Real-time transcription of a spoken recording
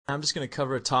I'm just going to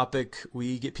cover a topic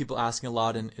we get people asking a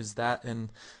lot, and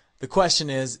the question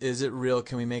is it real?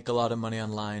 Can we make a lot of money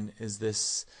online? Is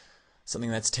this something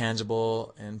that's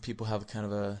tangible? And people have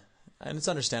and it's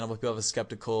understandable, people have a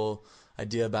skeptical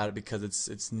idea about it because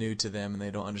it's new to them and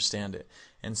they don't understand it.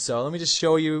 And so let me just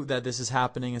show you that this is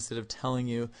happening instead of telling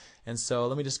you. And so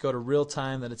let me just go to real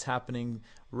time that it's happening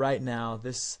right now,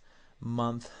 this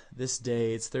month, this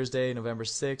day. It's Thursday, November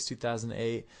 6,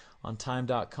 2008 on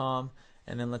time.com.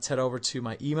 And then let's head over to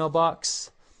my email box.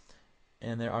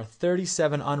 And there are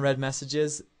 37 unread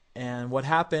messages. And what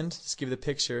happened, just give you the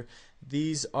picture,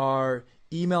 these are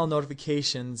email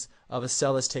notifications of a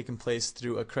sale that's taken place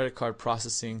through a credit card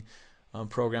processing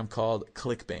program called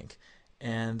ClickBank.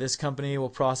 And this company will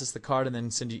process the card and then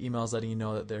send you emails letting you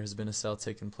know that there has been a sale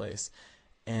taken place.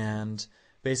 And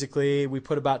basically, we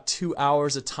put about 2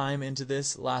 hours of time into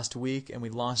this last week, and we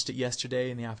launched it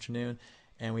yesterday in the afternoon.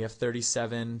 And we have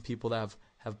 37 people that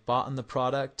have bought the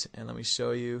product. And let me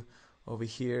show you over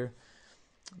here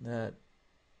that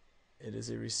it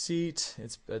is a receipt.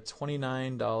 It's a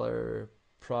 $29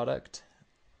 product.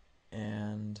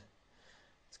 And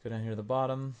let's go down here to the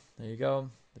bottom. There you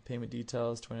go. The payment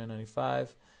details, $29.95.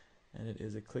 And it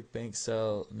is a ClickBank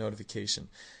sale notification.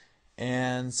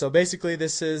 And so basically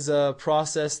this is a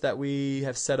process that we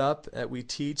have set up, that we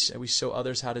teach, and we show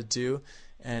others how to do.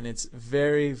 And it's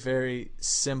very, very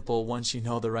simple once you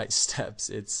know the right steps.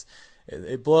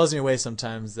 It blows me away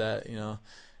sometimes that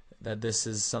that this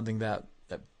is something that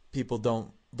people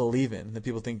don't believe in, that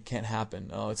people think can't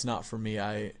happen. Oh, it's not for me.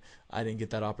 I didn't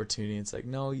get that opportunity. It's like,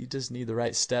 no, you just need the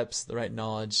right steps, the right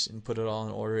knowledge, and put it all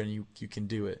in order, and you can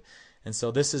do it. And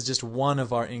so this is just one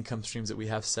of our income streams that we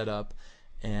have set up,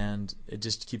 and it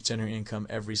just keeps generating income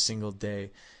every single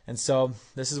day. And so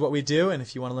this is what we do, and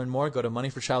if you want to learn more, go to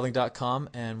moneyfortraveling.com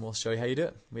and we'll show you how you do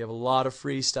it. We have a lot of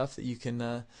free stuff that you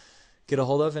can get a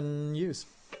hold of and use.